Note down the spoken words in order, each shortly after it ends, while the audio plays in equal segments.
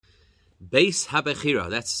Beis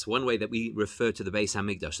HaBechira, that's one way that we refer to the Beis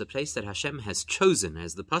HaMikdash, the place that Hashem has chosen,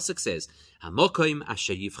 as the Pasuk says, Hamokoim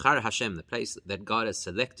Asher Yivchar Hashem, the place that God has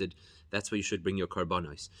selected, that's where you should bring your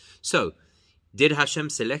korbanos. So, did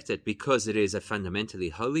Hashem select it because it is a fundamentally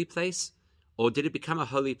holy place, or did it become a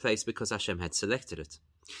holy place because Hashem had selected it?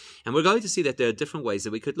 And we're going to see that there are different ways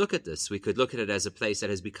that we could look at this. We could look at it as a place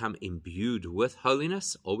that has become imbued with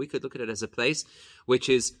holiness, or we could look at it as a place which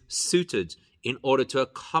is suited in order to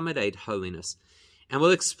accommodate holiness. And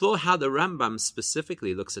we'll explore how the Rambam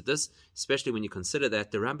specifically looks at this, especially when you consider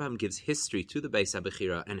that the Rambam gives history to the Beis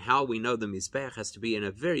HaBechira and how we know the Mizbeach has to be in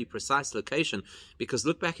a very precise location, because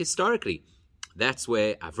look back historically. That's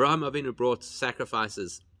where Avraham Avinu brought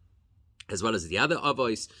sacrifices, as well as the other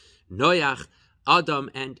Avos, Noach, Adam,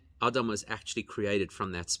 and Adam was actually created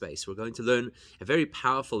from that space. We're going to learn a very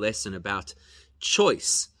powerful lesson about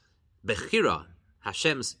choice, Bechira,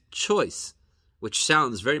 Hashem's choice, which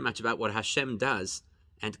sounds very much about what Hashem does,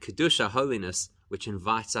 and Kedusha, holiness, which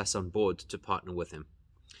invites us on board to partner with Him.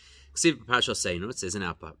 It says in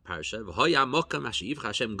our parasha,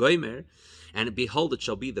 and behold, it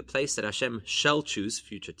shall be the place that Hashem shall choose,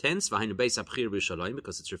 future tense,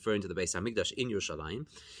 because it's referring to the Beis HaMikdash in Yerushalayim.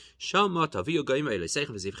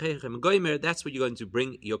 That's where you're going to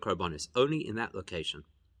bring your korbanos, only in that location.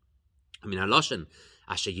 I mean, Haloshen,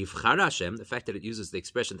 Asher Yivchar Hashem, the fact that it uses the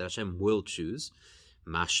expression that Hashem will choose,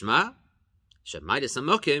 Mashma, Shemaides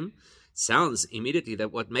Hamokim, sounds immediately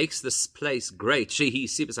that what makes this place great, which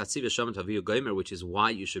is why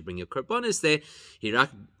you should bring your korbanos there,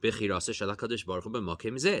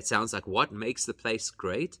 it sounds like what makes the place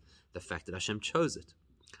great? The fact that Hashem chose it.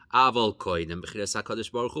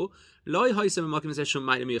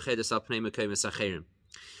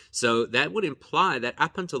 So that would imply that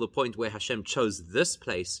up until the point where Hashem chose this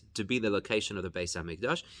place to be the location of the Beis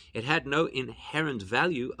HaMikdash, it had no inherent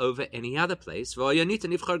value over any other place.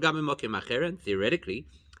 Theoretically,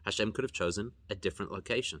 Hashem could have chosen a different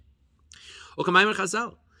location.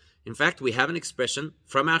 In fact, we have an expression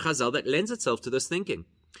from our Chazal that lends itself to this thinking.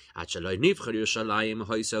 Before Yerushalayim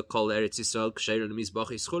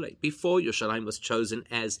was chosen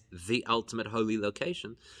as the ultimate holy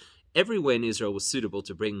location, everywhere in Israel was suitable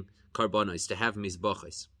to bring korbanos, to have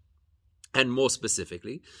mizbachos. And more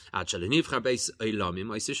specifically, before the Beis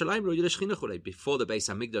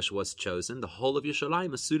HaMikdash was chosen, the whole of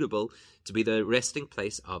Yerushalayim was suitable to be the resting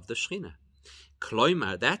place of the Shekhinah.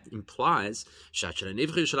 Kloimar, that implies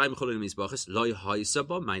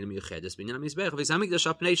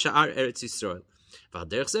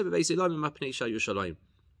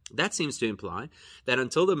that seems to imply that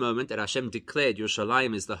until the moment that Hashem declared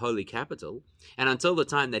Yerushalayim is the holy capital, and until the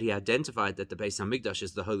time that He identified that the Beis HaMikdash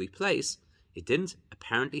is the holy place, it didn't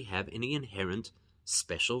apparently have any inherent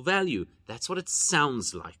special value. That's what it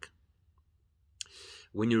sounds like.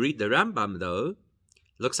 When you read the Rambam, though, it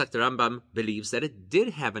looks like the Rambam believes that it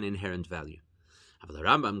did have an inherent value. The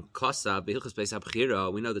Rambam Kosa B'Hilchos Beis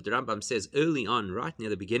HaBechira, we know that the Rambam says early on, right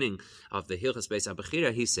near the beginning of the Hilchos Beis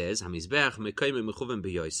HaBechira, he says, HaMizbeach Mekoim Mechuven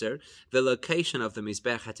B'Yoser, the location of the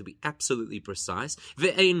Mizbeach had to be absolutely precise,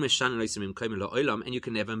 Ve'ein Meshan Loisim Mekoim Lo'olam, and you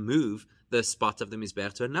can never move the spot of the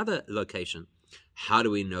Mizbeach to another location. How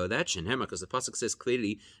do we know that? Shenhema, because the Pasuk says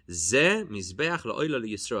clearly, Zeh Mizbeach Lo'olam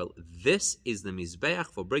Yisrael. This is the Mizbeach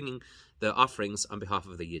for bringing the offerings on behalf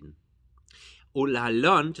of the Yidden.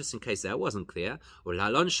 Ulalon, just in case that wasn't clear,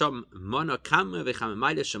 Ulalon shom monokam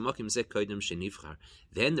v'chamayla shemokim zeh kodim shenivchar.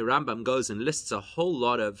 Then the Rambam goes and lists a whole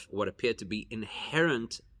lot of what appear to be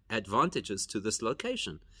inherent advantages to this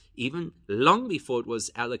location, even long before it was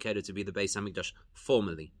allocated to be the Beis HaMikdash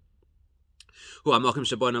formally.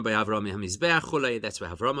 That's where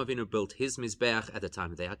Avraham Avinu built his Mizbeach at the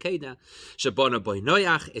time of the Akedah.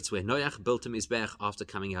 It's where Noach built a Mizbeach after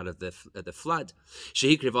coming out of the flood.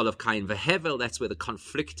 Of Cain v'Hevel, that's where the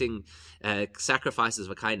conflicting sacrifices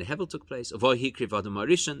of Cain and Hevel took place.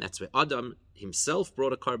 That's where Adam himself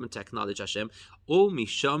brought a korban to acknowledge Hashem.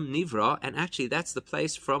 Misham Nivra, and actually that's the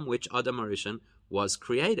place from which Adam Arishan was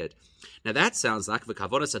created. Now that sounds like the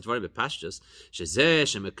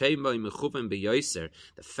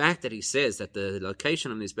fact that he says that the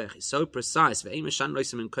location of Mizbech is so precise,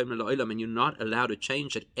 and you're not allowed to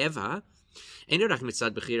change it ever.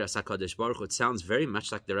 It sounds very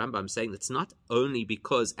much like the Rambam saying that's not only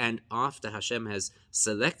because and after Hashem has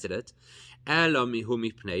selected it,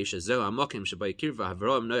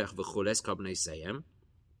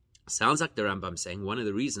 sounds like the Rambam saying one of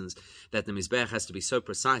the reasons that the Mizbeach has to be so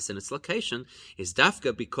precise in its location is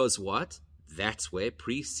dafka because what? That's where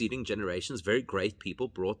preceding generations, very great people,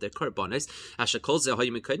 brought their korbanos,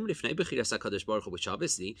 which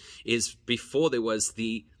obviously is before there was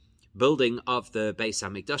the building of the Beis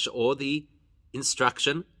HaMikdash, or the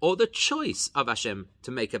instruction or the choice of Hashem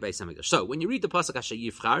to make a Beis HaMikdash. So when you read the pasuk Asher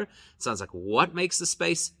Yivchar, it sounds like what makes the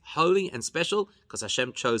space holy and special? Because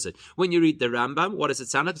Hashem chose it. When you read the Rambam, what does it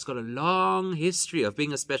sound like? It's got a long history of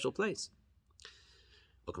being a special place.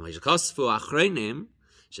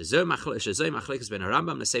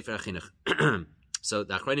 So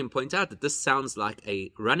the Achronim point out that this sounds like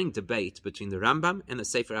a running debate between the Rambam and the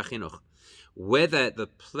Sefer HaChinuch, whether the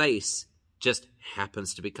place just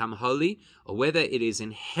happens to become holy, or whether it is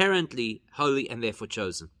inherently holy and therefore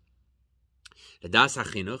chosen. According to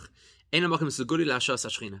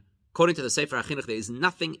the Sefer HaChinuch, there is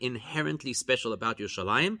nothing inherently special about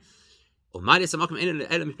Yerushalayim. The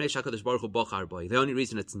only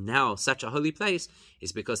reason it's now such a holy place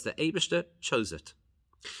is because the Eibishter chose it.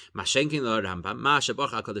 Whereas the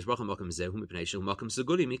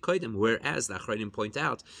Achronim point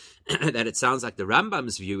out that it sounds like the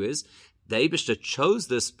Rambam's view is the Eibishter chose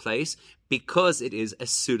this place because it is a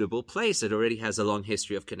suitable place. It already has a long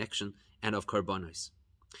history of connection and of korbanos.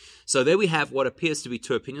 So there we have what appears to be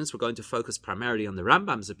two opinions. We're going to focus primarily on the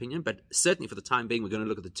Rambam's opinion, but certainly for the time being, we're going to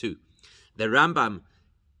look at the two. The Rambam,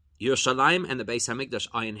 Yerushalayim and the Beis HaMikdash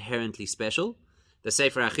are inherently special. The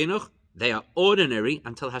Sefer HaChinuch, they are ordinary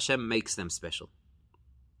until Hashem makes them special.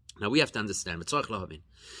 Now we have to understand. When you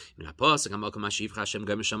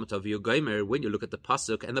look at the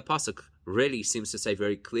pasuk, and the pasuk really seems to say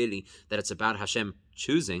very clearly that it's about Hashem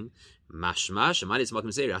choosing.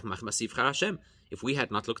 If we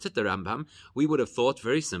had not looked at the Rambam, we would have thought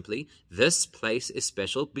very simply, this place is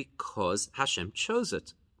special because Hashem chose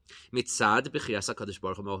it. What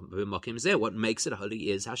makes it holy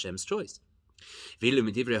is Hashem's choice.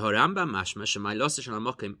 According to the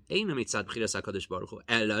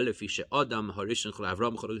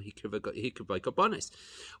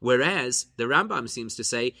Whereas the Rambam seems to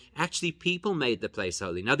say, actually people made the place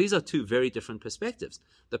holy. Now these are two very different perspectives.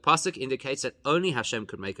 The pasuk indicates that only Hashem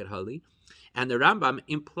could make it holy, and the Rambam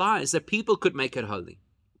implies that people could make it holy.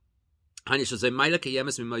 That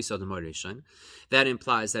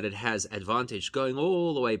implies that it has advantage going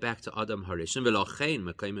all the way back to Adam Harishon,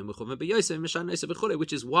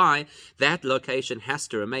 which is why that location has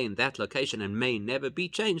to remain that location and may never be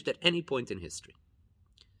changed at any point in history.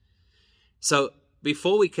 So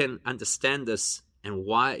before we can understand this and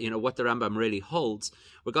why, what the Rambam really holds,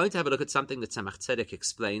 we're going to have a look at something that Tzemach Tzedek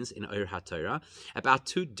explains in Or HaTorah about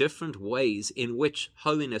two different ways in which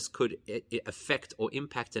holiness could affect or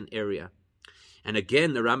impact an area. And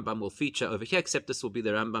again, the Rambam will feature over here, except this will be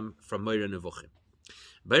the Rambam from Moira Nevuchim.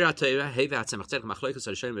 So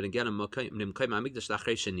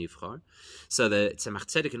the Tzemach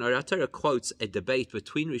Tzedek in Or HaTorah quotes a debate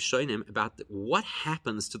between Rishonim about what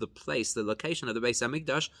happens to the place, the location of the Beis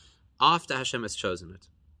HaMikdash, after Hashem has chosen it.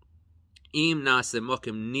 One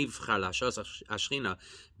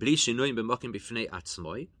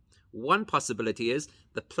possibility is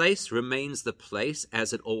the place remains the place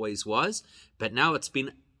as it always was, but now it's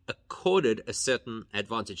been accorded a certain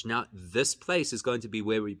advantage. Now this place is going to be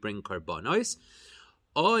where we bring korbanos.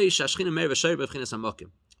 Or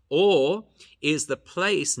is the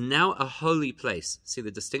place now a holy place? See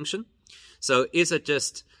the distinction? So is it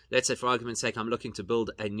just, let's say for argument's sake, I'm looking to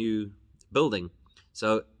build a new building.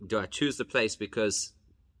 So do I choose the place because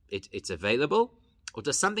it's available? Or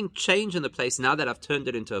does something change in the place now that I've turned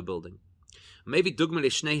it into a building? Maybe Dugma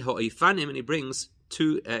Lishnei Ha'Ifanim, and he brings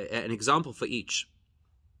an example for each.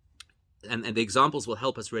 And the examples will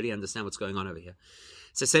help us really understand what's going on over here.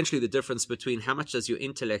 It's essentially the difference between how much does your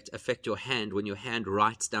intellect affect your hand when your hand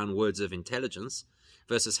writes down words of intelligence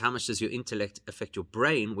versus how much does your intellect affect your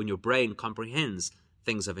brain when your brain comprehends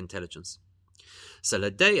things of intelligence. So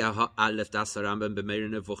Ladeya Ha'alef Das Rambam b'Meir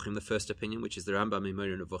Nevuchim, the first opinion, which is the Rambam in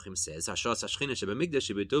Meir Nevuchim, says Hashas Hashchina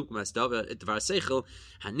shebamikdash shebedugmas davar dvar seichel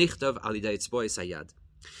hanichtav alidei tzboi sayad.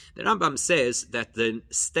 The Rambam says that the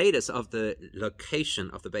status of the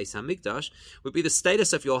location of the Beis HaMikdash would be the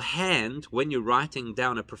status of your hand when you're writing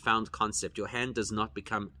down a profound concept. Your hand does not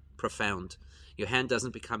become profound. Your hand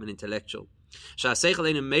doesn't become an intellectual. The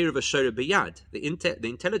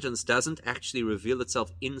intelligence doesn't actually reveal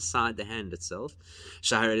itself inside the hand itself.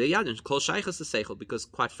 Because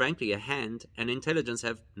quite frankly, a hand and intelligence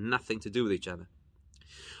have nothing to do with each other.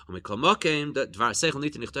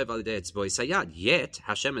 Yet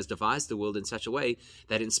Hashem has devised the world in such a way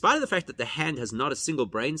that in spite of the fact that the hand has not a single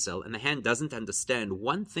brain cell and the hand doesn't understand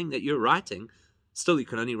one thing that you're writing, still you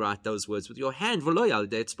can only write those words with your hand,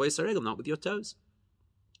 not with your toes.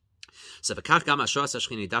 So the Rambam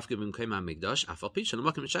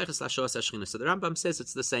says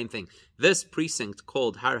it's the same thing. This precinct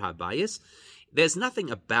called Har HaBayis There's nothing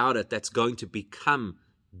about it that's going to become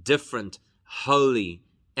different, holy,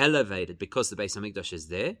 elevated because the Beis Hamikdash is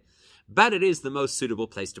there. But it is the most suitable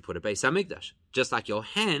place to put a Beis Hamikdash. Just like your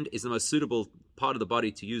hand is the most suitable part of the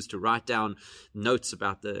body to use to write down notes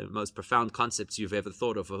about the most profound concepts you've ever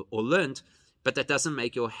thought of or learned, but that doesn't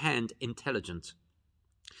make your hand intelligent.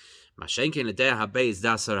 Whereas the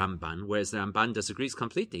Ramban disagrees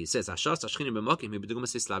completely. He says,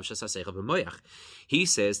 he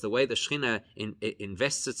says the way the Shechina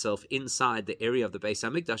invests itself inside the area of the Beis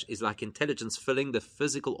Hamikdash is like intelligence filling the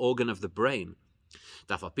physical organ of the brain.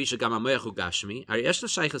 Of course,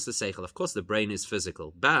 the brain is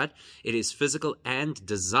physical, but it is physical and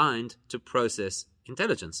designed to process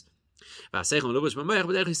intelligence.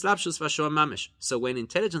 So when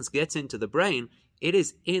intelligence gets into the brain, it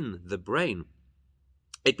is in the brain.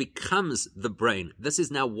 It becomes the brain. This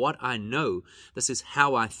is now what I know. This is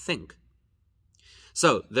how I think.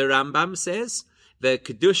 So the Rambam says the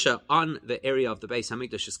Kedusha on the area of the Beis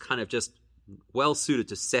Hamikdash is kind of just well suited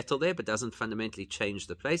to settle there, but doesn't fundamentally change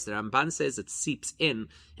the place. The Ramban says it seeps in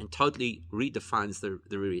and totally redefines the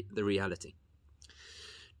reality.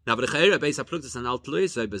 Now,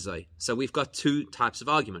 so we've got two types of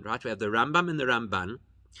argument, right? We have the Rambam and the Ramban,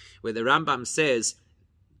 where the Rambam says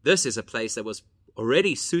this is a place that was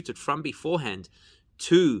already suited from beforehand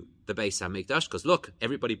to the Beis Hamikdash, because look,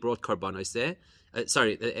 everybody brought korbanos there. And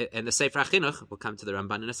the Sefer HaChinuch, we'll come to the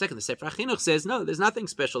Ramban in a second, the Sefer HaChinuch says, no, there's nothing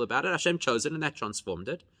special about it. Hashem chose it and that transformed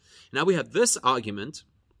it. Now we have this argument,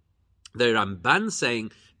 the Ramban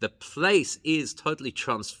saying the place is totally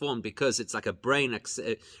transformed because it's like a brain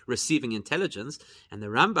receiving intelligence, and the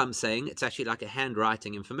Rambam saying it's actually like a hand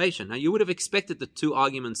writing information. Now you would have expected the two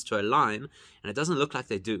arguments to align, and it doesn't look like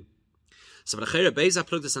they do. So logic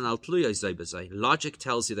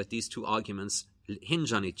tells you that these two arguments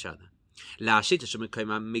hinge on each other. If I take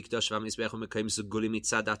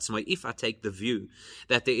the view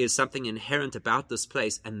that there is something inherent about this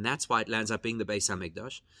place and that's why it lands up being the Beis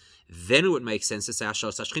Hamikdash, then it would make sense to say it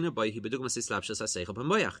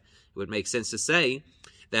would make sense to say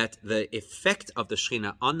that the effect of the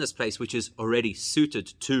Shechina on this place, which is already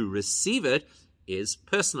suited to receive it, is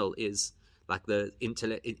personal, is like the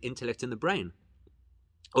intellect in the brain.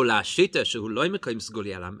 Whereas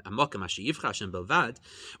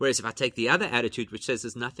if I take the other attitude, which says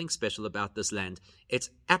there's nothing special about this land, it's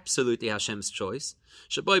absolutely Hashem's choice.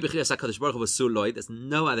 There's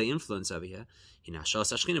no other influence over here.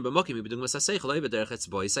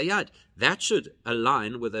 That should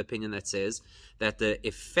align with the opinion that says that the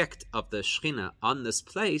effect of the Shechina on this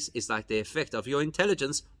place is like the effect of your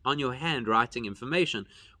intelligence on your hand writing information,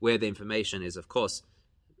 where the information is, of course,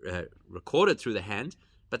 recorded through the hand,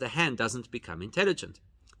 but the hand doesn't become intelligent.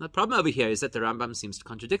 The problem over here is that the Rambam seems to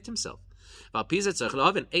contradict himself.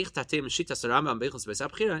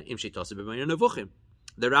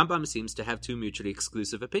 The Rambam seems to have two mutually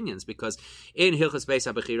exclusive opinions, because in Hilchos Beis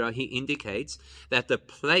HaBechira he indicates that the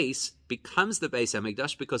place becomes the Beis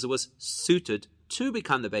HaMikdash because it was suited to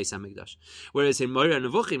become the Beis HaMikdash. Whereas in Moreh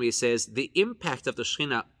Nevuchim he says the impact of the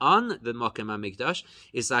Shechina on the Mokem HaMikdash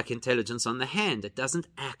is like intelligence on the hand. It doesn't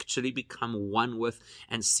actually become one with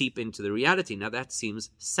and seep into the reality. Now that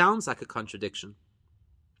sounds like a contradiction.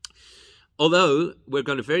 Although we're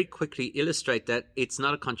going to very quickly illustrate that it's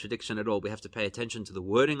not a contradiction at all. We have to pay attention to the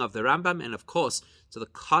wording of the Rambam and, of course, to the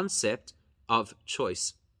concept of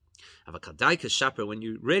choice. When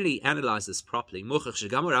you really analyze this properly, you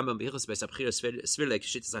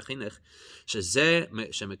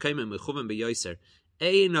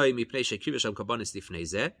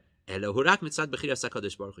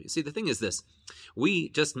see, the thing is this. We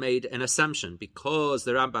just made an assumption, because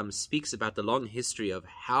the Rambam speaks about the long history of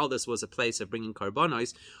how this was a place of bringing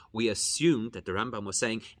korbanos. We assumed that the Rambam was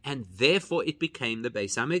saying, and therefore it became the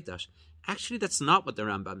Beis HaMikdash. Actually, that's not what the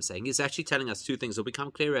Rambam is saying. He's actually telling us two things. It'll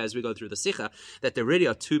become clearer as we go through the Sikha, that there really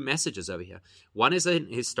are two messages over here. One is a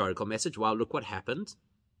historical message, wow, look what happened.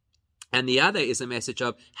 And the other is a message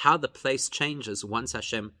of how the place changes once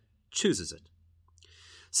Hashem chooses it.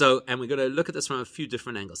 So, and we're going to look at this from a few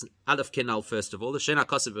different angles. Aleph Kinal, first of all, first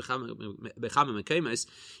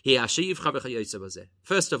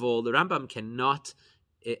of all, the Rambam cannot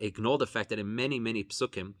ignore the fact that in many, many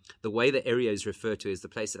psukim, the way the area is referred to is the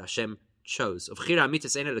place that Hashem chose. And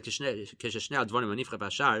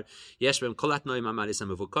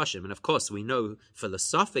of course, we know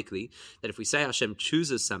philosophically that if we say Hashem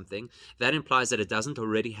chooses something, that implies that it doesn't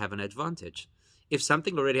already have an advantage. If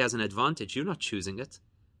something already has an advantage, you're not choosing it.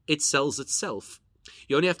 It sells itself.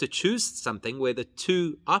 You only have to choose something where the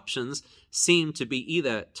two options seem to be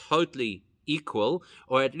either totally equal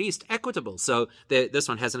or at least equitable. So this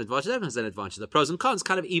one has an advantage, that one has an advantage. The pros and cons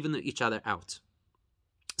kind of even each other out.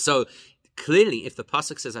 So clearly, if the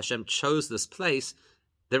pasuk says Hashem chose this place,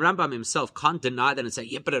 the Rambam himself can't deny that and say,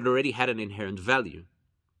 yeah, but it already had an inherent value.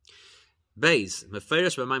 Also,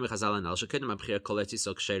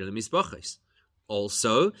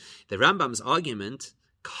 the Rambam's argument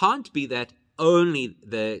can't be that only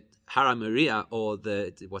the Hara Maria, or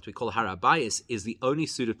what we call Hara Bayis, is the only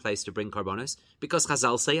suited place to bring karbonos, because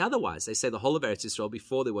Chazal say otherwise. They say the whole of Eretz Yisrael,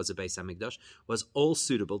 before there was a Beis HaMikdash, was all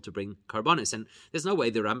suitable to bring karbonos, and there's no way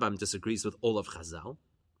the Rambam disagrees with all of Chazal.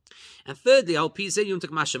 And thirdly, the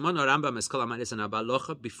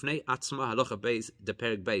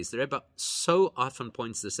Rebbe so often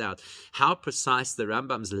points this out, how precise the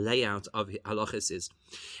Rambam's layout of halachas is.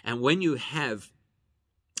 And when you have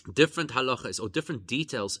different halachas or different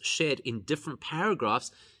details shared in different paragraphs,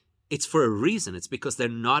 it's for a reason. It's because they're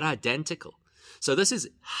not identical. So this is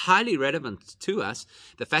highly relevant to us,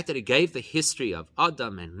 the fact that it gave the history of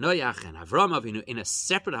Adam and Noach and Avram Avinu in a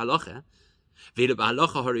separate halacha,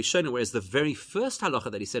 whereas the very first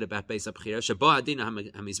halacha that he said about Beis HaBechira,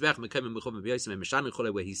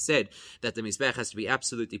 where he said that the Mizbech has to be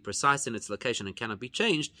absolutely precise in its location and cannot be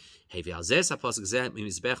changed, there he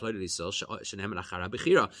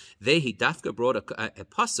dafka brought a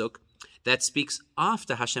pasuk that speaks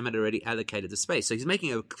after Hashem had already allocated the space. So he's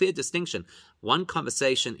making a clear distinction. One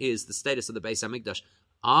conversation is the status of the Beis HaMikdash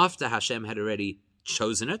after Hashem had already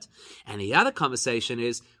chosen it, and the other conversation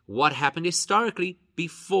is what happened historically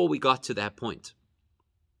before we got to that point.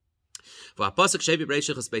 That's the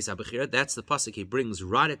pasuk he brings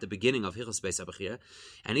right at the beginning of Hilchos Beis HaBechira,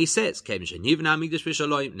 and he says, he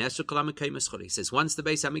says, once the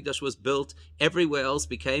Beis HaMikdash was built, everywhere else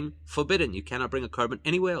became forbidden. You cannot bring a carbon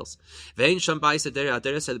anywhere else. And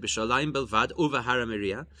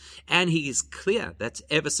he is clear that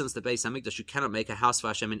ever since the Beis HaMikdash, you cannot make a house for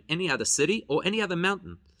Hashem in any other city or any other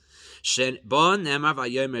mountain. So that's why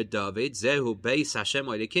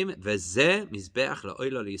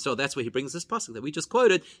he brings this pasuk that we just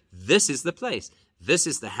quoted. This is the place. This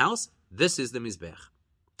is the house. This is the Mizbech.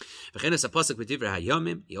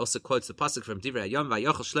 He also quotes the pasuk from Divrei Hayom,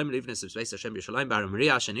 Vayochel Shlomo livnes b'beis Hashem Yerushalayim b'Har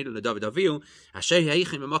Moriah shenilu leDavid Avihu asher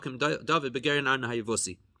yayichim b'makom David b'gerin Ar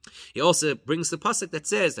Hayevusi. He also brings the pasuk that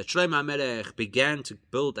says that Shlomo HaMelech began to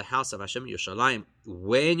build the house of Hashem Yerushalayim.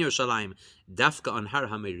 Where in Yerushalayim? Dafka on Har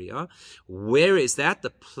HaMoriah. Where is that? The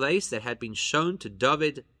place that had been shown to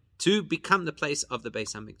David to become the place of the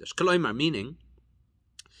Beis HaMikdash. Koloimar, meaning,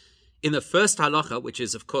 in the first halacha, which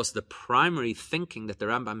is, of course, the primary thinking that the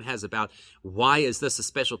Rambam has about why is this a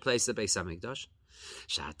special place, the Beis HaMikdash,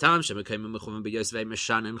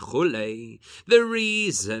 the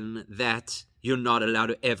reason that you're not allowed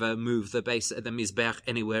to ever move the Mizbech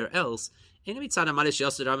anywhere else, it's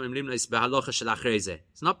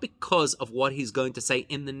not because of what he's going to say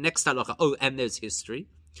in the next halacha. Oh, and there's history.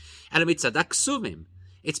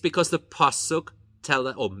 It's because the pasuk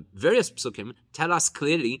or various psukim tell us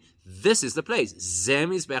clearly this is the place.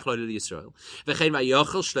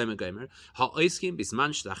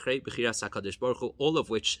 All of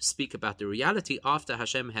which speak about the reality after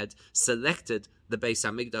Hashem had selected the Beis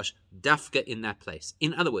HaMikdash dafka in that place.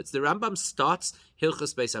 In other words, the Rambam starts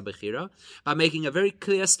Hilchos Beis HaBechira by making a very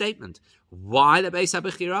clear statement. Why the Beis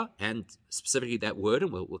HaBechira, and specifically that word,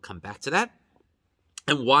 and we'll come back to that.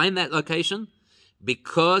 And why in that location?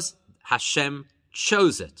 Because Hashem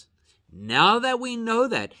chose it. Now that we know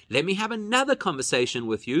that, let me have another conversation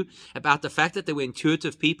with you about the fact that there were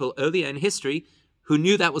intuitive people earlier in history who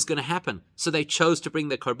knew that was going to happen, so they chose to bring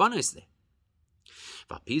their karbanos there.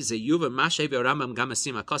 But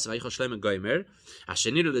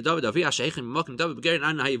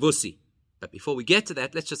before we get to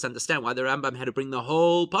that, let's just understand why the Rambam had to bring the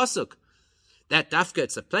whole pasuk. That dafka,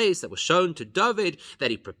 it's a place that was shown to David, that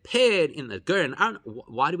he prepared in the Gur and Aaron.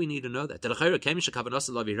 Why do we need to know that?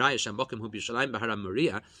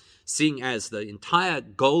 Seeing as the entire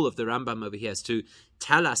goal of the Rambam over here is to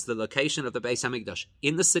tell us the location of the Beis HaMikdash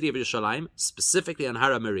in the city of Yerushalayim, specifically on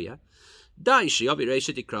Har HaMoriah.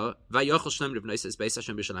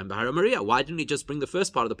 Why didn't he just bring the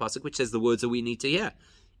first part of the pasuk, which says the words that we need to hear?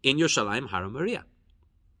 In Yerushalayim, Har HaMoriah.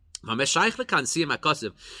 Who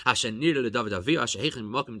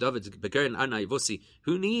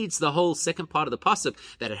needs the whole second part of the pasuk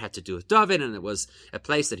that it had to do with David and it was a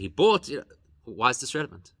place that he bought? Why is this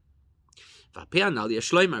relevant? But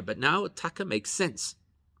now Taka makes sense,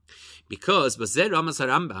 because the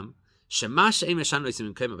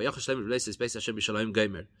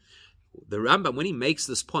Rambam, when he makes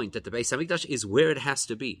this point that the Beis HaMikdash is where it has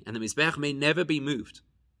to be and the Mizbech may never be moved,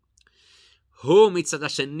 is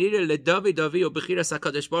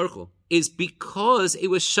because it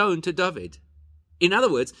was shown to David. In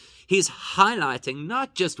other words, he's highlighting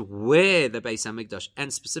not just where the Beis HaMikdash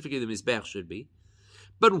and specifically the Mizbech should be,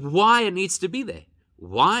 but why it needs to be there.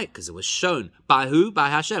 Why? Because it was shown. By who? By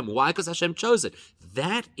Hashem. Why? Because Hashem chose it.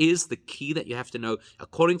 That is the key that you have to know,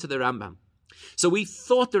 according to the Rambam. So we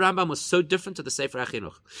thought the Rambam was so different to the Sefer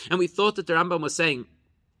HaChinuch. And we thought that the Rambam was saying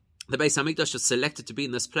the Beis HaMikdash was selected to be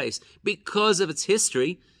in this place because of its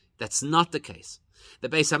history. That's not the case. The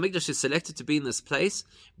Beis HaMikdash is selected to be in this place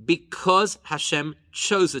because Hashem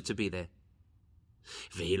chose it to be there.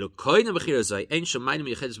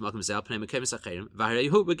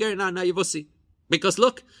 Because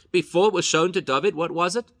look, before it was shown to David, what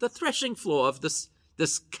was it? The threshing floor of this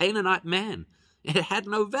Canaanite man. It had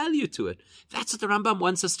no value to it. That's what the Rambam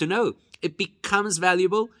wants us to know. It becomes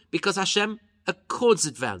valuable because Hashem accords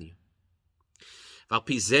it value. Look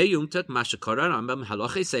at this. The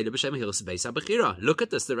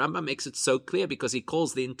Rambam makes it so clear because he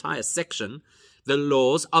calls the entire section the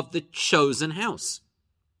laws of the chosen house.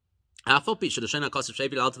 Even though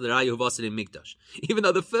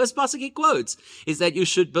the first pasuk he quotes is that you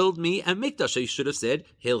should build me a mikdash, so you should have said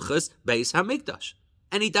Hilchos Beis HaMikdash,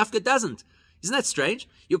 and he dafka doesn't. Isn't that strange?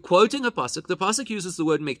 You're quoting a pasuk. The pasuk uses the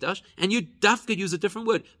word mikdash, and you dafka use a different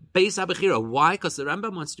word, Beis HaBechira. Why? Because the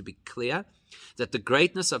Rambam wants to be clear that the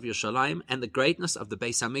greatness of Yerushalayim and the greatness of the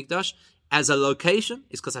Beis HaMikdash as a location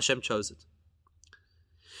is because Hashem chose it.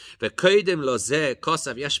 Also,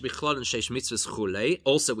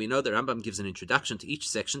 we know the Rambam gives an introduction to each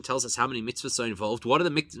section, tells us how many mitzvahs are involved. What are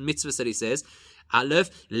the mitzvahs that he says?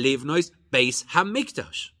 Aleph, livnois, Beis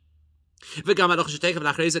HaMikdash.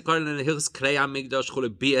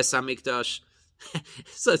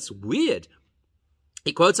 So it's weird.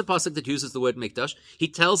 He quotes a pasuk that uses the word mikdash. He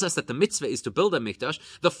tells us that the mitzvah is to build a mikdash.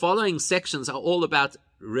 The following sections are all about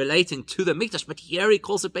relating to the mikdash, but here he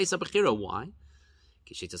calls it Beis HaBechira. Why?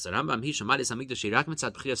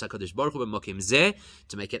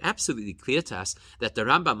 To make it absolutely clear to us that the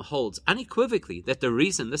Rambam holds unequivocally that the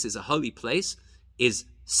reason this is a holy place is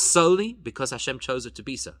solely because Hashem chose it to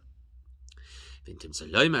be so.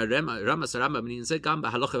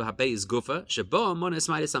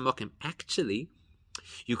 Actually,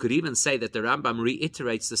 you could even say that the Rambam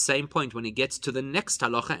reiterates the same point when he gets to the next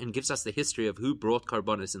halacha and gives us the history of who brought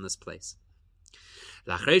karbonos in this place.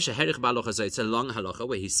 It's a long halacha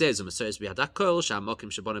where he says, it's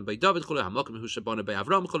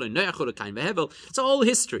a whole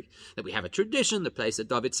history that we have a tradition. The place that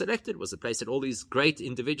David selected was the place that all these great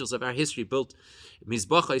individuals of our history built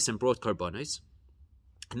mizbachos and brought karbonos.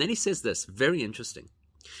 And then he says this, very interesting.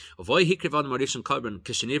 That's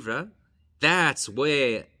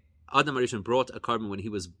where Adam HaRishon brought a carbon when he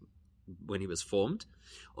was formed.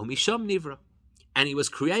 And he was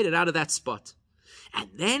created out of that spot. And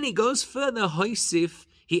then he goes further, Hoisif,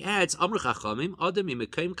 he adds, Amr Chachamim, Adam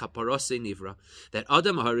Imekim Kaparose Nivra, that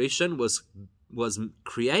Adam HaRishon was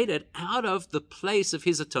created out of the place of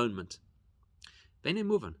his atonement. Bein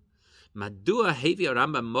Muvan. Madua hevi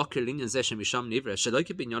Rambam mocker linyan zeh shemisham nivra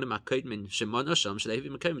shaloike binyanim akod min shemana sham shalevi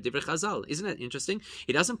mekom divrei Chazal. Isn't that interesting?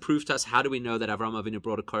 He doesn't prove to us how do we know that Avraham Avinu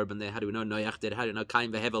brought a carbon there? How do we know Noach did? How do we know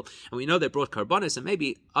Cain veHevel? And we know they brought carbonis, and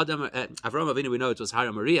maybe Avraham Avinu we know it was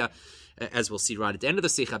Hara Maria, as we'll see right at the end of the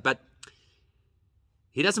Sikha. But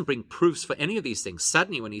he doesn't bring proofs for any of these things.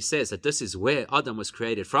 Suddenly, when he says that this is where Adam was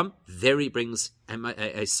created from, there he brings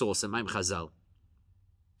a source, a Maim Chazal.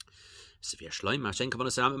 So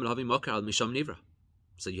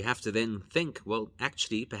you have to then think, well,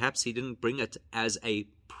 actually, perhaps he didn't bring it as a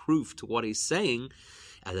proof to what he's saying.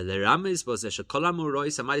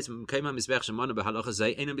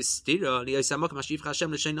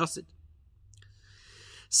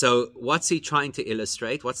 So what's he trying to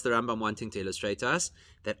illustrate? What's the Rambam wanting to illustrate to us?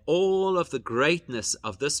 That all of the greatness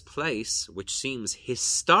of this place, which seems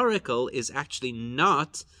historical, is actually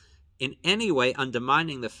not in any way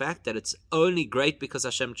undermining the fact that it's only great because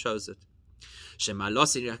Hashem chose it. But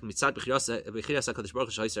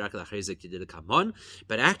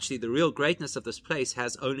actually, the real greatness of this place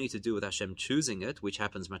has only to do with Hashem choosing it, which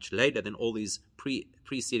happens much later than all these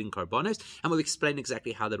preceding carbonos, and we'll explain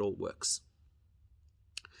exactly how that all works.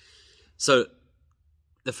 So,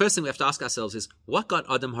 the first thing we have to ask ourselves is, what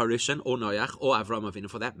got Adam HaRishon, or Noach, or Avraham Avinu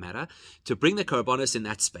for that matter, to bring the carbonos in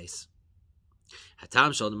that space?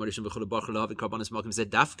 So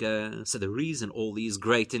the reason all these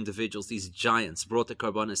great individuals, these giants, brought the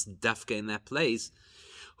karbonos dafka in that place,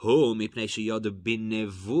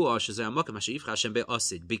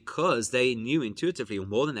 because they knew intuitively, or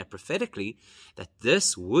more than that, prophetically, that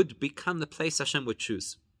this would become the place Hashem would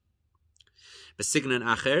choose. Besignan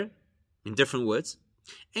acher, in different words.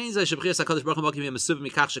 It's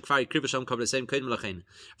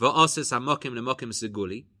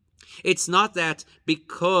not that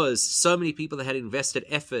because so many people had invested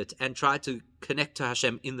effort and tried to connect to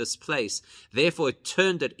Hashem in this place, therefore it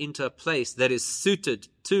turned it into a place that is suited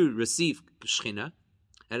to receive Shechina.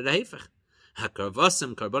 And it's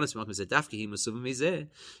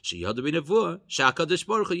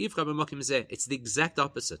the exact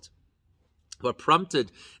opposite. What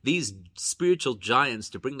prompted these spiritual giants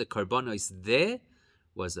to bring the karbonos there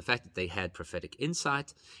was the fact that they had prophetic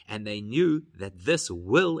insight and they knew that this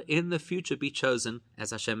will in the future be chosen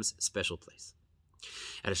as Hashem's special place.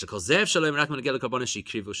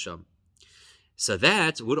 So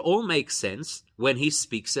that would all make sense when he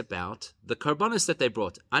speaks about the karbonos that they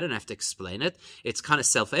brought. I don't have to explain it. It's kind of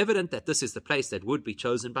self-evident that this is the place that would be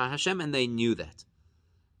chosen by Hashem, and they knew that.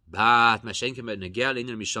 But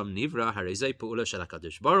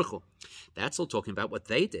that's all talking about what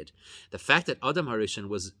they did. The fact that Adam Harishon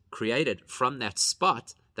was created from that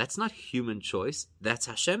spot, that's not human choice, that's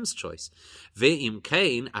Hashem's choice. Now,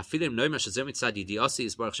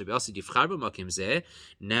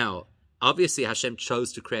 obviously Hashem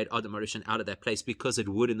chose to create Adam Harishon out of that place because it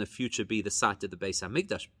would in the future be the site of the Beis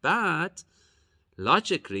HaMikdash. But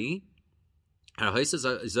logically, doesn't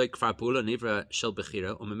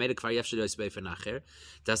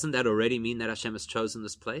that already mean that Hashem has chosen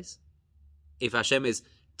this place? If Hashem is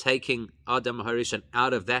taking Adam Harishon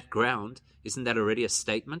out of that ground, isn't that already a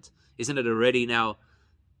statement? Isn't it already now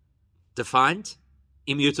defined?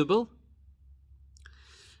 Immutable?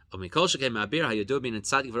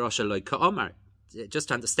 Just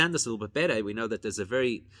to understand this a little bit better, we know that there's a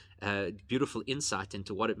very beautiful insight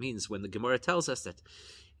into what it means when the Gemara tells us that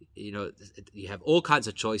you have all kinds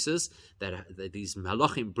of choices that these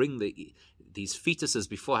malachim bring these fetuses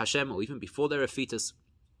before Hashem, or even before they're a fetus.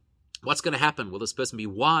 What's going to happen? Will this person be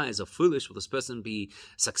wise or foolish? Will this person be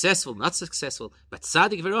successful, not successful? But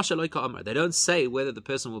tzaddik v'rasha lo ka'amar. They don't say whether the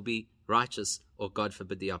person will be righteous or, God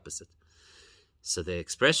forbid, the opposite. So the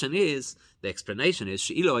explanation is, that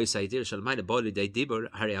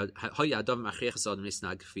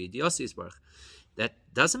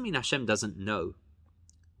doesn't mean Hashem doesn't know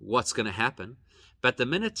what's going to happen, but the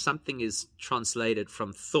minute something is translated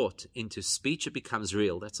from thought into speech, it becomes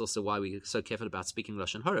real. That's also why we're so careful about speaking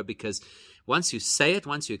Lashon Hara, because once you say it,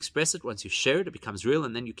 once you express it, once you share it, it becomes real,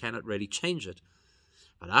 and then you cannot really change it.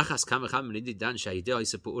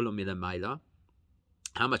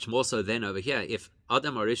 How much more so then over here, if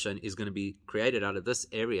Adam Harishon is going to be created out of this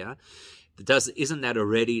area, isn't that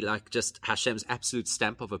already like just Hashem's absolute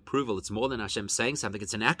stamp of approval? It's more than Hashem saying something,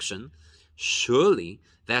 it's an action. Surely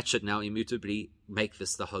that should now immutably make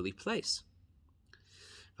this the holy place.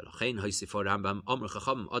 To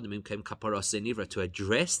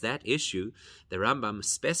address that issue, the Rambam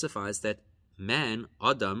specifies that man,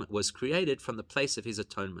 Adam, was created from the place of his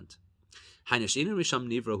atonement.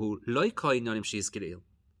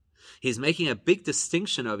 He's making a big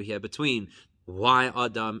distinction over here between why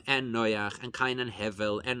Adam and Noach and Cain and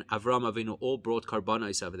Hevel and Avram Avinu all brought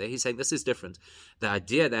karbonos over there. He's saying this is different. The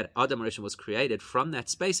idea that Adam Harishon was created from that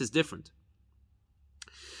space is different.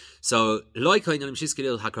 So,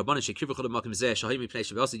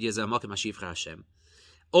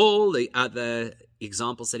 all the other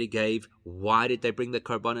examples that he gave, why did they bring the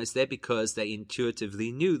karbonos there? Because they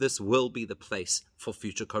intuitively knew this will be the place for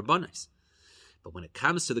future karbonos. But when it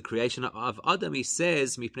comes to the creation of Adam, he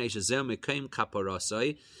says, there the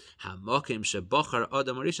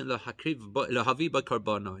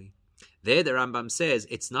Rambam says,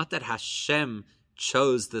 it's not that Hashem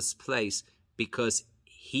chose this place because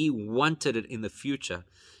he wanted it in the future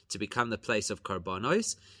to become the place of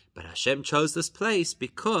karbonos, but Hashem chose this place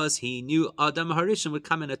because he knew Adam Harishon would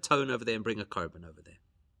come and atone over there and bring a carbon over there.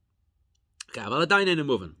 Okay, well,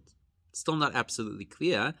 it's still not absolutely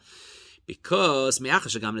clear, because now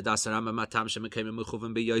that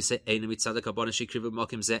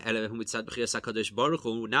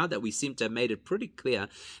we seem to have made it pretty clear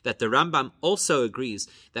that the Rambam also agrees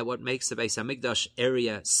that what makes the Beis HaMikdash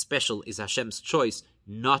area special is Hashem's choice,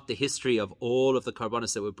 not the history of all of the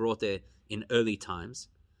karbonos that were brought there in early times.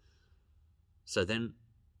 So then,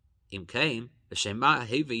 Im Kaim, B'Shema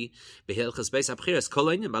Hevi B'Hilchas Beis Abchiras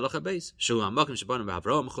Koloin Malach Beis Shu Hamakim Shabonim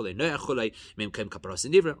B'Avrom Cholei Noach Cholei Mim Kaim Kaparos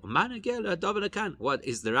Nivra Uman Agel David Akan. What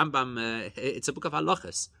is the Rambam? It's a book of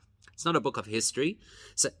halachas. It's not a book of history.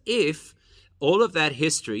 So if all of that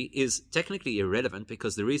history is technically irrelevant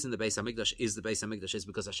because the reason the Beis HaMikdash is the Beis HaMikdash is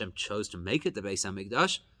because Hashem chose to make it the Beis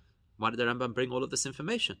HaMikdash, why did the Rambam bring all of this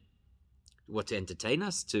information? What, to entertain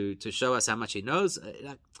us? To show us how much he knows?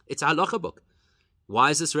 It's a halacha book. Why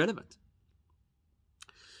is this relevant?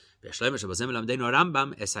 So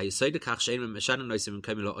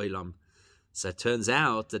it turns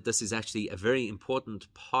out that this is actually a very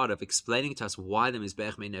important part of explaining to us why the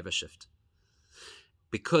Mizbeach may never shift.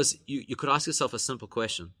 Because you could ask yourself a simple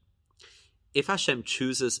question. If Hashem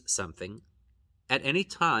chooses something, at any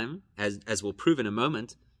time, as we'll prove in a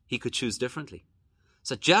moment, he could choose differently.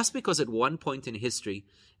 So just because at one point in history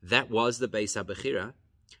that was the Beis HaBechira,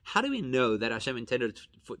 how do we know that Hashem intended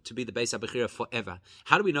it to be the Beis HaBechira forever?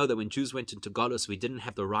 How do we know that when Jews went into Golus, we didn't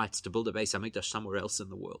have the rights to build a Beis HaMikdash somewhere else in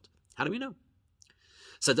the world? How do we know?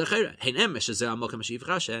 So,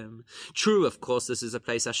 true, of course, this is a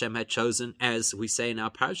place Hashem had chosen, as we say in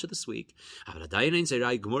our parasha this week. But that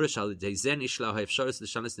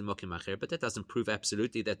doesn't prove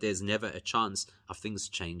absolutely that there's never a chance of things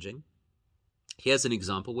changing. Here's an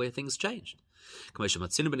example where things changed.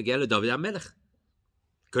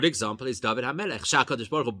 Good example is David HaMelech.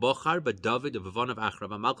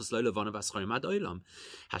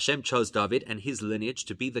 Hashem chose David and his lineage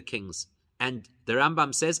to be the kings. And the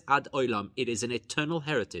Rambam says, Ad Olam, it is an eternal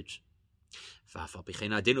heritage.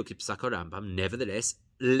 Nevertheless,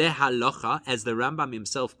 lehalacha, as the Rambam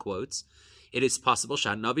himself quotes, it is possible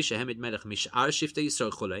that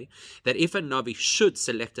if a Navi should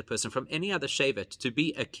select a person from any other shevet to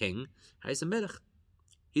be a king, he's a melech.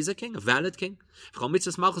 He's a king, a valid king.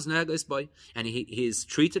 And he is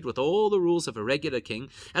treated with all the rules of a regular king,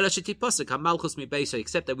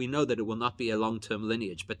 except that we know that it will not be a long-term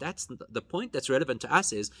lineage. But that's the point that's relevant to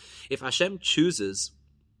us is, if Hashem chooses,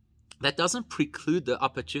 that doesn't preclude the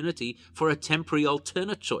opportunity for a temporary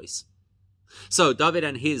alternate choice. So David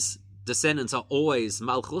and his descendants are always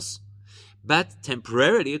Malchus, but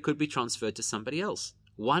temporarily it could be transferred to somebody else.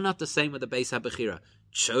 Why not the same with the Beis HaBechira?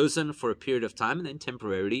 Chosen for a period of time and then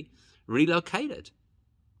temporarily relocated.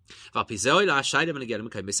 How do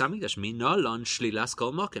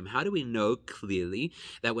we know clearly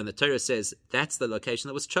that when the Torah says that's the location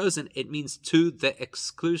that was chosen, it means to the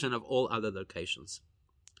exclusion of all other locations?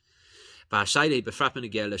 In fact, the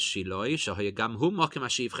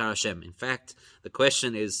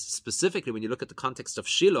question is specifically when you look at the context of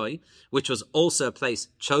Shiloh, which was also a place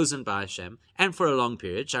chosen by Hashem, and for a long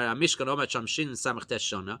period. The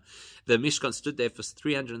Mishkan stood there for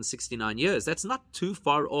 369 years. That's not too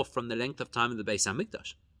far off from the length of time of the Beis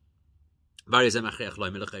HaMikdash.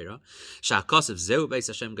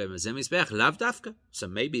 So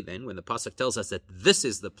maybe then, when the Pasuk tells us that this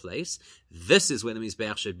is the place, this is where the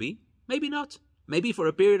Mizbeach should be, maybe not. Maybe for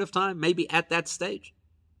a period of time. Maybe at that stage.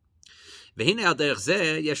 In fact, you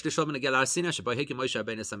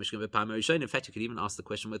could even ask the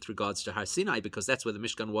question with regards to Har Sinai, because that's where the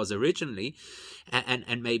Mishkan was originally,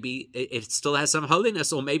 and maybe it still has some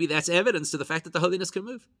holiness, or maybe that's evidence to the fact that the holiness can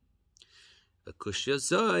move. So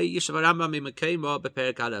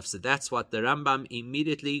that's what the Rambam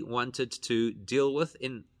immediately wanted to deal with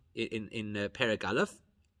in Perek Aleph,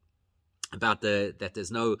 about that there's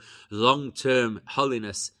no long-term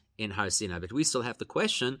holiness in Har Sinai. But we still have the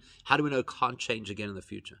question, how do we know it can't change again in the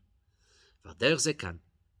future? So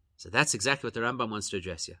that's exactly what the Rambam wants to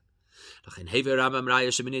address here. The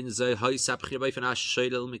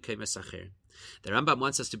Rambam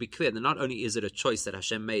wants us to be clear that not only is it a choice that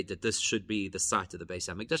Hashem made that this should be the site of the Beis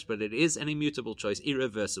HaMikdash, but it is an immutable choice,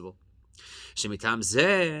 irreversible.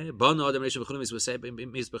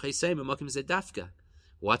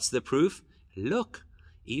 What's the proof? Look,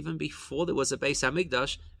 even before there was a Beis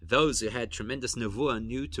HaMikdash, those who had tremendous nevuah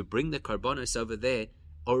knew to bring the karbonos over there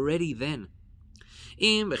already then.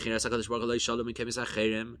 If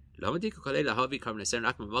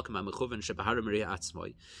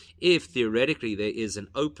theoretically there is an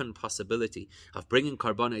open possibility of bringing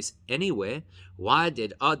karbonos anywhere, why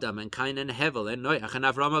did Adam and Cain and Hevel and Noach and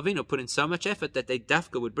Avraham Avinu put in so much effort that they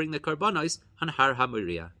dafka would bring the karbonos on Har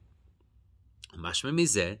HaMoriah? Mashma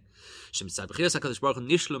mizeh, shemitzad b'chiras HaKadosh Baruch Hu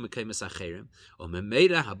nishlu mekaymes acherim, o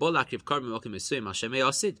memela habol akriv karban mokim mesuyim Hashem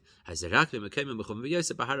yasid, hazerak v'mekayim mechum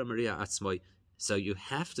v'yosef b'Har HaMoriah atzmoi. So you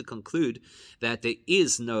have to conclude that there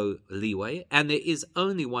is no leeway, and there is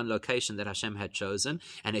only one location that Hashem had chosen.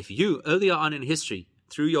 And if you, earlier on in history,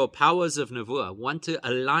 through your powers of nevuah, want to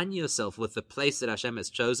align yourself with the place that Hashem has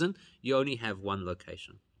chosen, you only have one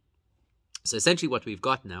location. So essentially what we've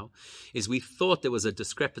got now is we thought there was a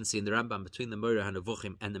discrepancy in the Rambam between the Moreh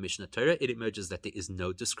HaNevuchim and the Mishnah Torah. It emerges that there is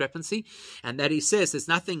no discrepancy, and that he says there's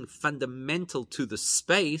nothing fundamental to the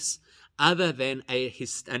space other than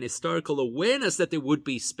an historical awareness that there would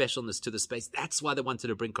be specialness to the space. That's why they wanted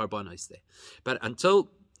to bring karbonos there. But until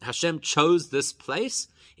Hashem chose this place,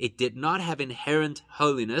 it did not have inherent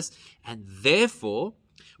holiness, and therefore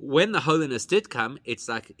When the holiness did come, it's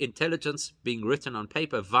like intelligence being written on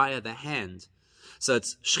paper via the hand. So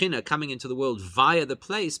it's Shechina coming into the world via the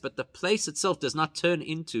place, but the place itself does not turn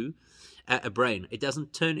into a brain. It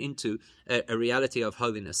doesn't turn into a reality of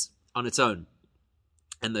holiness on its own.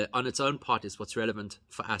 And the on its own part is what's relevant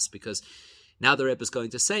for us, because now the Rebbe is going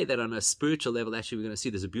to say that on a spiritual level, actually, we're going to see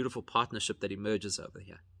there's a beautiful partnership that emerges over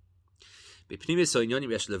here.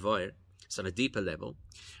 So on a deeper level,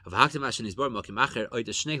 in order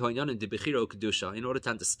to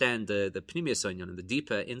understand the Pnimius Onyon and the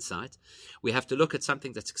deeper insight, we have to look at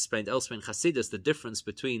something that's explained elsewhere in Chassidus, the difference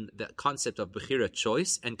between the concept of Bechira,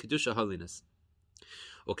 choice, and Kedusha, holiness.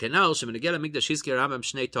 We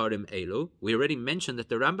already mentioned that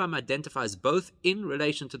the Rambam identifies both in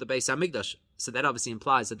relation to the Beis HaMikdash, so that obviously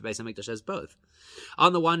implies that the Beis HaMikdash has both.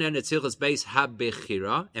 On the one hand, it's Hilchos Beis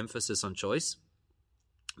HaBechira, emphasis on choice.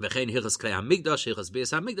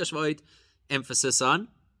 Emphasis on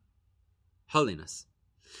holiness.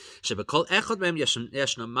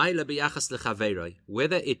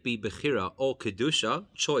 Whether it be Bechira or Kedusha,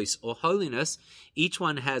 choice or holiness, each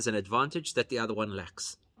one has an advantage that the other one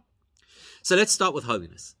lacks. So let's start with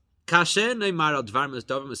holiness.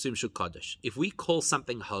 If we call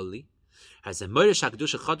something holy, we're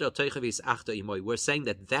saying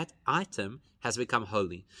that that item has become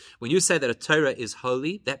holy. When you say that a Torah is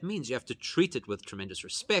holy, that means you have to treat it with tremendous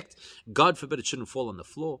respect. God forbid it shouldn't fall on the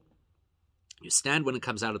floor. You stand when it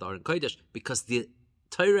comes out of the Aron Kodesh, because the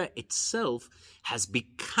Torah itself has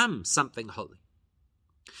become something holy.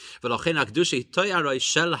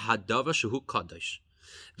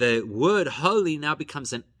 The word holy now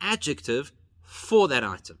becomes an adjective for that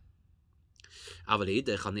item. On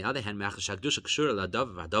the other hand, of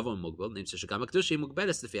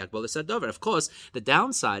course, the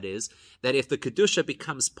downside is that if the Kedusha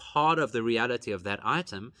becomes part of the reality of that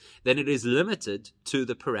item, then it is limited to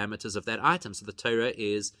the parameters of that item. So the Torah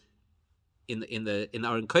is in the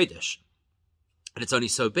Aron Kodesh, and it's only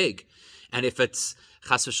so big. And if it's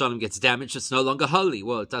Chas v'Shalom gets damaged, it's no longer holy.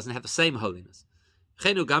 Well, it doesn't have the same holiness. So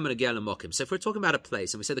if we're talking about a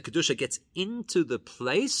place, and we say the Kedusha gets into the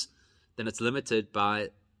place, then it's limited by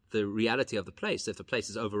the reality of the place. If the place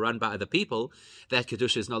is overrun by other people, that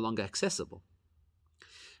Kedusha is no longer accessible.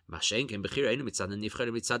 But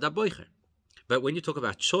when you talk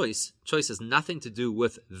about choice, choice has nothing to do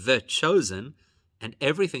with the chosen and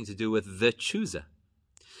everything to do with the chooser.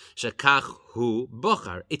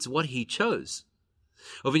 It's what he chose.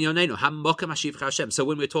 So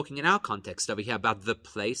when we're talking in our context over here about the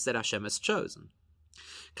place that Hashem has chosen,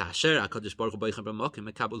 so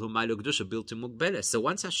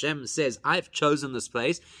once Hashem says, I've chosen this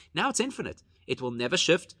place, now it's infinite. It will never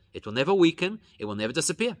shift, it will never weaken, it will never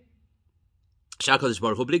disappear.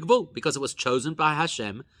 Because it was chosen by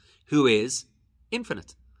Hashem, who is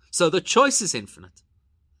infinite. So the choice is infinite.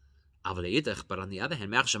 But on the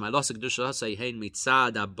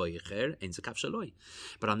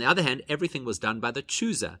other hand, everything was done by the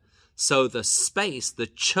chooser. So the space, the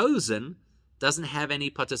chosen, doesn't have any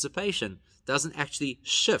participation, doesn't actually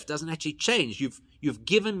shift, doesn't actually change. You've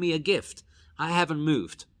given me a gift. I haven't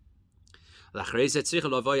moved. And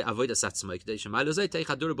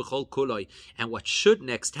what should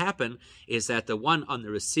next happen is that the one on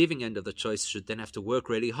the receiving end of the choice should then have to work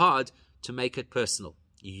really hard to make it personal.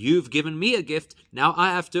 You've given me a gift, now I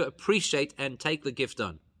have to appreciate and take the gift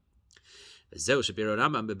on. The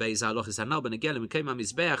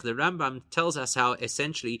Rambam tells us how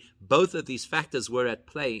essentially both of these factors were at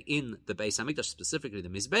play in the Beis HaMikdash, specifically the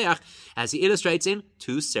Mizbeach, as he illustrates in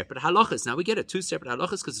two separate halachas. Now we get it, two separate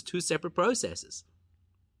halachas because it's two separate processes.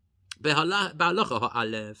 In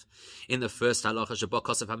the first halacha,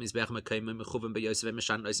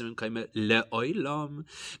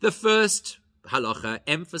 the first halacha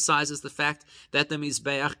emphasizes the fact that the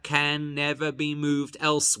Mizbeach can never be moved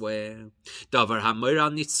elsewhere. That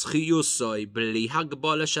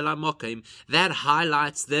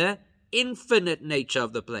highlights the infinite nature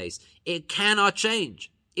of the place. It cannot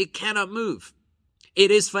change. It cannot move.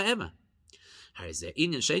 It is forever. That's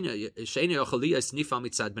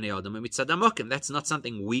not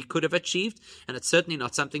something we could have achieved, and it's certainly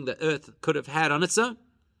not something the earth could have had on its own.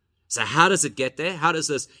 So how does it get there? How does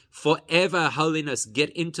this forever holiness get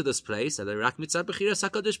into this place? That's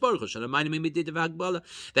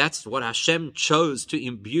what Hashem chose to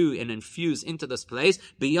imbue and infuse into this place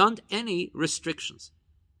beyond any restrictions.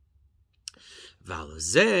 And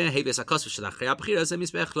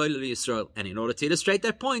in order to illustrate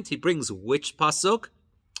that point, he brings which pasuk?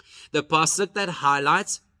 The pasuk that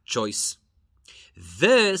highlights choice.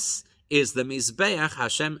 This is the Mizbeach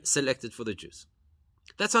Hashem selected for the Jews.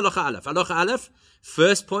 That's halacha aleph. Halacha aleph,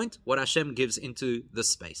 First point, what Hashem gives into the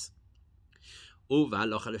space. Then the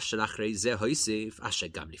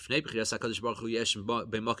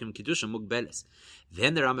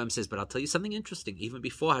Rambam says, but I'll tell you something interesting. Even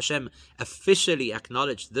before Hashem officially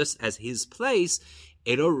acknowledged this as his place,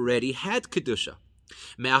 it already had Kedusha.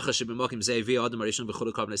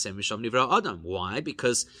 Why?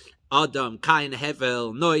 Because Adam, Cain,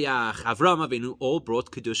 Hevel, Noach, Avram Avinu all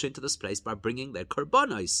brought Kedusha into this place by bringing their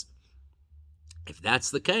korbanos. If that's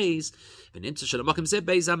the case,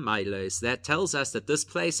 that tells us that this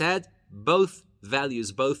place had both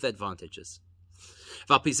values, both advantages.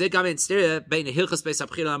 Which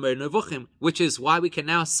is why we can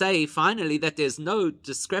now say, finally, that there's no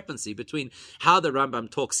discrepancy between how the Rambam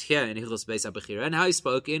talks here in Hilchos Beis HaBechira and how he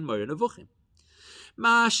spoke in Moreh Nevuchim.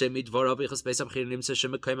 When the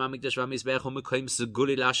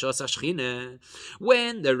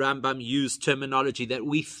Rambam used terminology that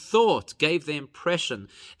we thought gave the impression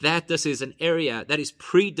that this is an area that is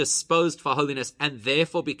predisposed for holiness and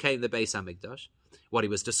therefore became the Beis HaMikdash, what he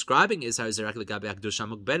was describing is he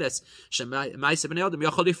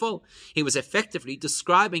was effectively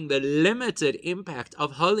describing the limited impact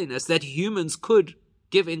of holiness that humans could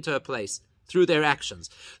give into a place through their actions,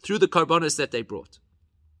 through the korbanos that they brought.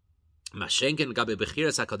 But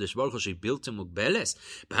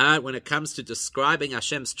when it comes to describing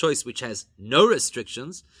Hashem's choice, which has no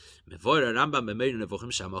restrictions, then the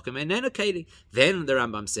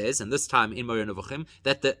Rambam says, and this time in Moreh Nevuchim,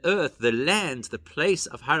 that the earth, the land, the place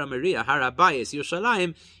of Har HaMoriah, Har HaBayis,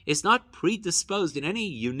 Yerushalayim, is not predisposed in any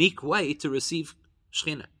unique way to receive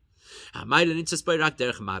Shekhinah.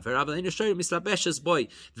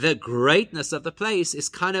 The greatness of the place is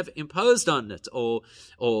kind of imposed on it or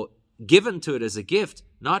given to it as a gift,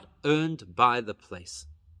 not earned by the place.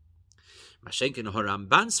 Now, and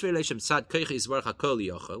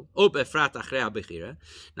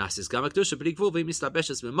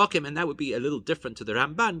that would be a little different to the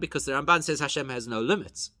Ramban, because the Ramban says Hashem has no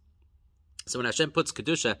limits. So when Hashem puts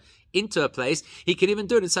Kedusha into a place, he can even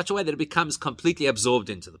do it in such a way that it becomes completely absorbed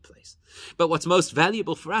into the place. But what's most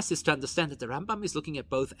valuable for us is to understand that the Rambam is looking at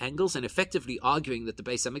both angles and effectively arguing that the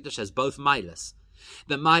Beis HaMikdash has both milas.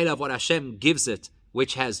 The mila of what Hashem gives it,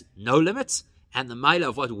 which has no limits, and the mila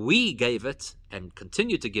of what we gave it and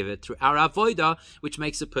continue to give it through our avodah, which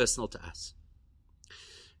makes it personal to us.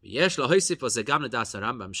 In fact, the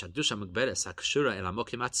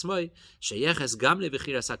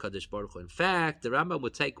Rambam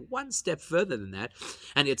would take one step further than that,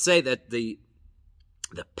 and he'd say that the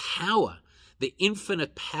power, the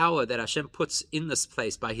infinite power that Hashem puts in this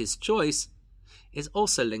place by his choice, is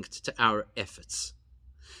also linked to our efforts.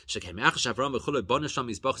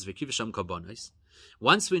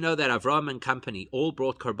 Once we know that Avram and company all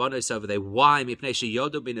brought korbanos over there, why?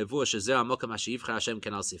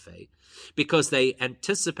 Because they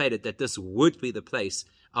anticipated that this would be the place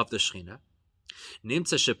of the Shekhinah.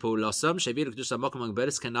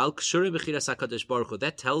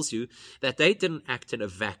 That tells you that they didn't act in a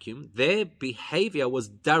vacuum. Their behavior was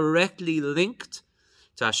directly linked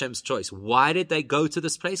to Hashem's choice. Why did they go to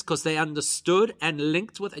this place? Because they understood and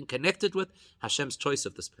linked with and connected with Hashem's choice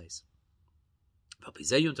of this place.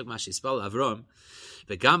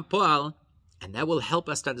 And that will help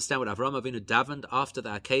us to understand what Avraham Avinu davened after the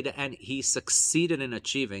Akedah, and he succeeded in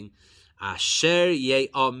achieving. Asher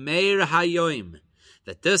ye'omer hayoim,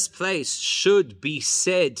 that this place should be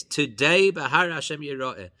said today, Bahar Hashem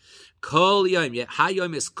Yera'eh. Kol yom,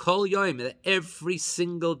 hayom is kol yom, that every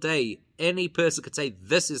single day, any person could say,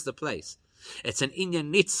 this is the place. It's an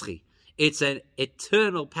inyan nitzchi. It's an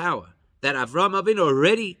eternal power that Avraham Avinu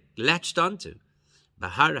already latched onto.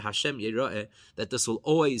 Bahar Hashem Yera'eh, that this will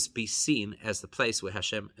always be seen as the place where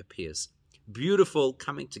Hashem appears. Beautiful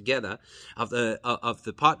coming together of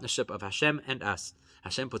the partnership of Hashem and us.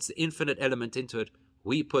 Hashem puts the infinite element into it.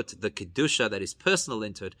 We put the kedusha that is personal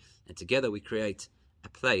into it, and together we create a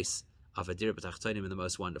place of Adira B'Tachtonim in the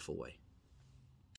most wonderful way.